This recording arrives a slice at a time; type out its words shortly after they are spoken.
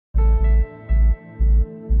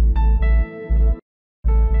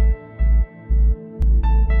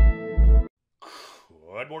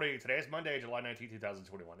morning. Today is Monday, July 19th,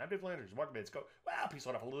 2021. I'm Dave Landry. Market minutes go. Well, peace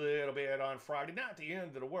off a little bit on Friday. Not the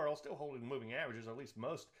end of the world. Still holding the moving averages, or at least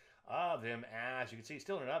most of them, as you can see,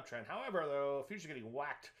 still in an uptrend. However, though, futures are getting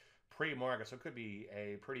whacked pre-market, so it could be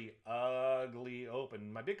a pretty ugly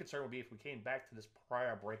open. My big concern would be if we came back to this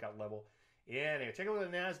prior breakout level. Anyway, take a look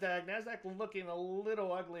at the NASDAQ. NASDAQ looking a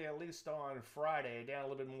little ugly, at least on Friday, down a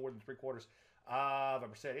little bit more than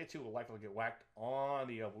 0.75%. It too will likely get whacked on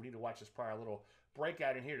the open. We need to watch this prior little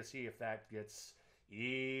breakout in here to see if that gets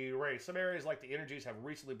erased. Some areas like the energies have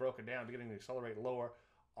recently broken down, beginning to accelerate lower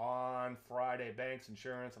on Friday. Banks,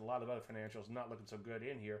 insurance, and a lot of other financials not looking so good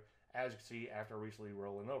in here, as you can see, after recently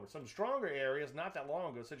rolling over. Some stronger areas not that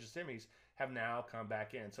long ago, such as semis, have now come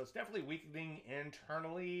back in. So it's definitely weakening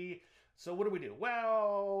internally. So what do we do?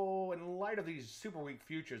 Well, in light of these super weak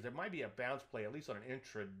futures, there might be a bounce play, at least on an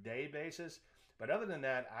intraday basis. But other than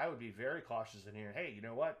that, I would be very cautious in here. Hey, you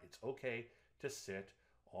know what? It's okay to sit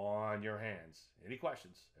on your hands. Any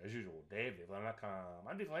questions? As usual, Dave, DaveLandry.com.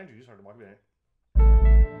 I'm Dave Landry. You started the market minute.